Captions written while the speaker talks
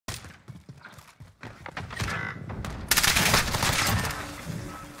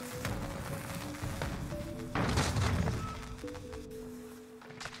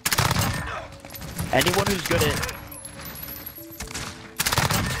Anyone who's good at...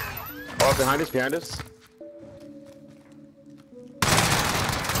 Oh, behind us, behind us.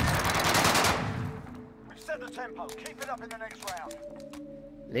 We've set the tempo. Keep it up in the next round.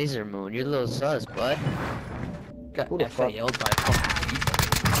 Laser Moon, you're a little sus, bud. Got Who the fuck? FAL'd by fucking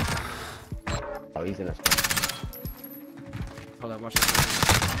Oh, he's in us. Hold on, watch this.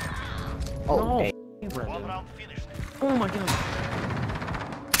 Oh, No. hey. One round finished. Oh my god.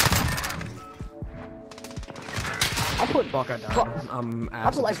 I put Fuck, I died. Fuck. I'm I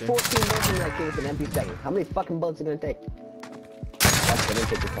put like absolutely 14 bullets in that game with an empty second. How many fucking bullets are gonna take? That's gonna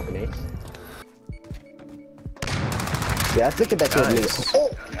take the fucking ace. Yeah, let's look at that kill. Nice. Oh!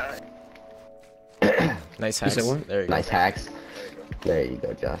 Nice hacks. said what? There you go. Nice hacks. There you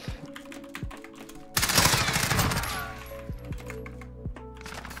go, Josh.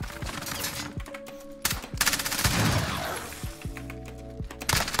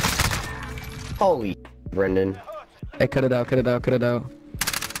 Holy Brendan. Hey, cut it out, cut it out, cut it out.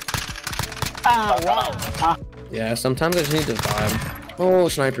 Ah, wow. Ah. Yeah, sometimes I just need to vibe. Oh,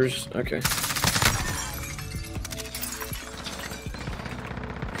 snipers. Okay.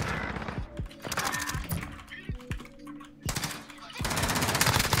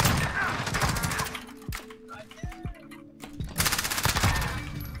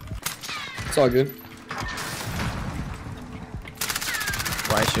 It's all good.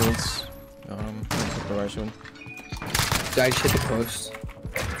 Riot shields. The riot shield. I just hit the post.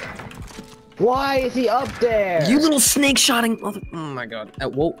 Why is he up there? You little snake shotting mother. Oh my god.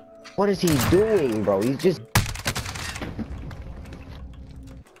 Whoa. What is he doing, bro? He's just.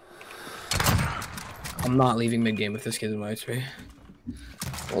 I'm not leaving mid game if this kid invites me.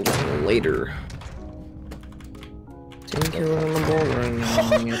 Hold on later.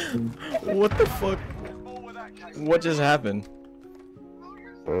 What the fuck? What just happened?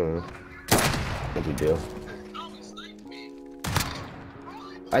 What'd you do?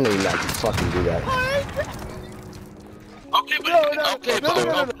 I know you're not gonna fucking do that. Okay, but... No.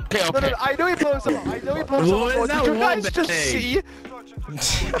 I know he blows him up. I know he blows him What up. is that Did you guys one just thing?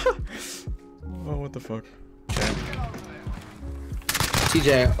 see? Oh, what the fuck?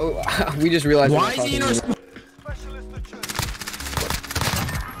 TJ, oh, we just realized. Why is he in our...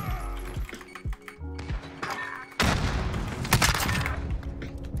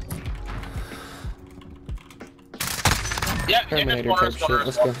 Yeah, Terminator type shit.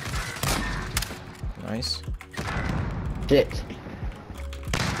 Let's go. Nice. Shit.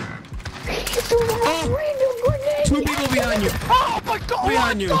 Two people behind you. Oh my god!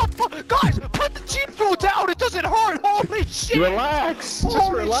 Behind you. Guys, put the cheap throw down. It doesn't hurt. Holy shit! Relax. Just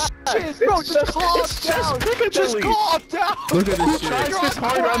Holy relax. shit, bro! Just calm down. Just calm down. Look at this You're shit.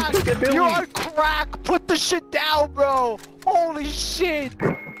 on crack. You're on crack. Put the shit down, bro. Holy shit.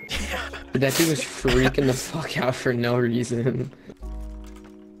 That dude was freaking the fuck out for no reason.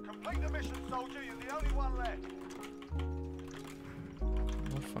 Complete the mission, soldier. You're the only one left.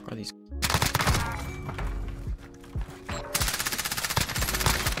 What the fuck are these?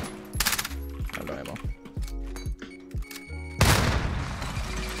 I got ammo.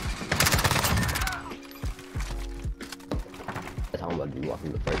 That's how I'm about to be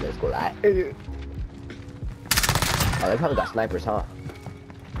walking the first let's go like. Oh, they probably got snipers, huh?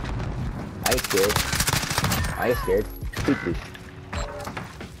 I ain't scared. I ain't scared. Please.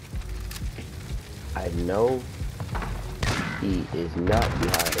 I know he is not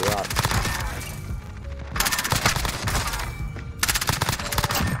behind the rock.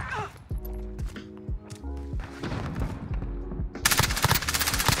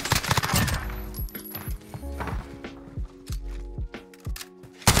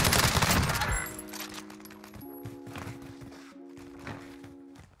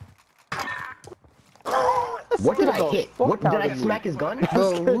 What did I hit? What did I smack his gun?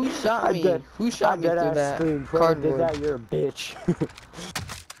 Bro, who shot me? Who shot me through that cardboard? You're a bitch.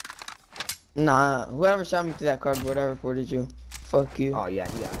 Nah, whoever shot me through that cardboard, I reported you. Fuck you. Oh yeah,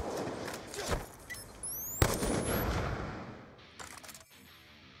 he got it.